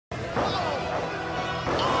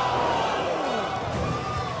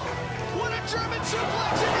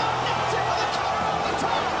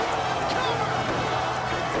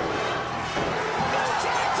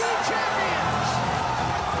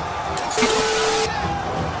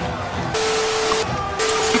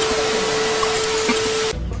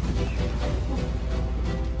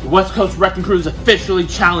West Coast Wrecking Crew is officially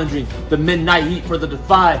challenging the Midnight Heat for the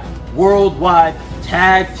Defy Worldwide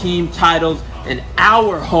Tag Team titles in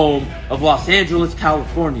our home of Los Angeles,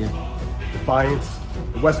 California. Defiance,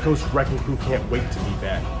 the West Coast Wrecking Crew can't wait to be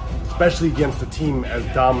back, especially against a team as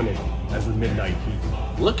dominant as the Midnight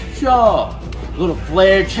Heat. Look at y'all. Little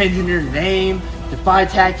Flair changing your name, Defy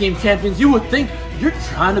Tag Team Champions. You would think you're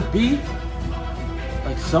trying to be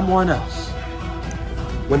like someone else.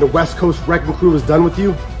 When the West Coast Wrecking Crew is done with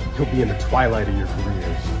you, you'll be in the twilight of your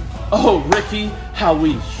careers. Oh, Ricky, how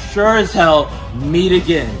we sure as hell meet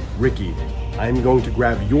again. Ricky, I'm going to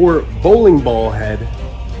grab your bowling ball head,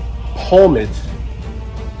 palm it,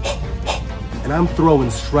 and I'm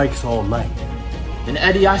throwing strikes all night. And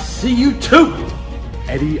Eddie, I see you too.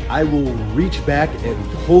 Eddie, I will reach back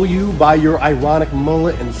and pull you by your ironic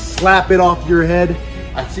mullet and slap it off your head.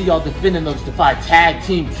 I see y'all defending those Defy Tag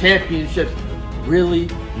Team Championships really,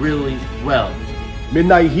 really well.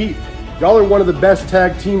 Midnight Heat, y'all are one of the best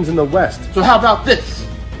tag teams in the West. So how about this?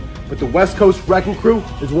 But the West Coast Wrecking Crew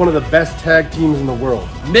is one of the best tag teams in the world.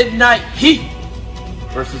 Midnight Heat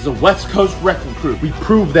versus the West Coast Wrecking Crew. We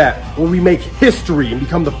prove that when we make history and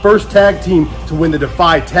become the first tag team to win the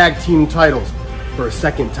Defy Tag Team titles for a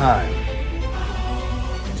second time.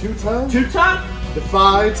 Two-time? Two-time?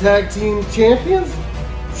 Defy Tag Team Champions?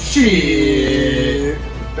 Shit!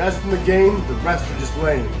 Best in the game, the rest are just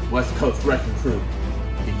lame. West Coast Wrecking Crew.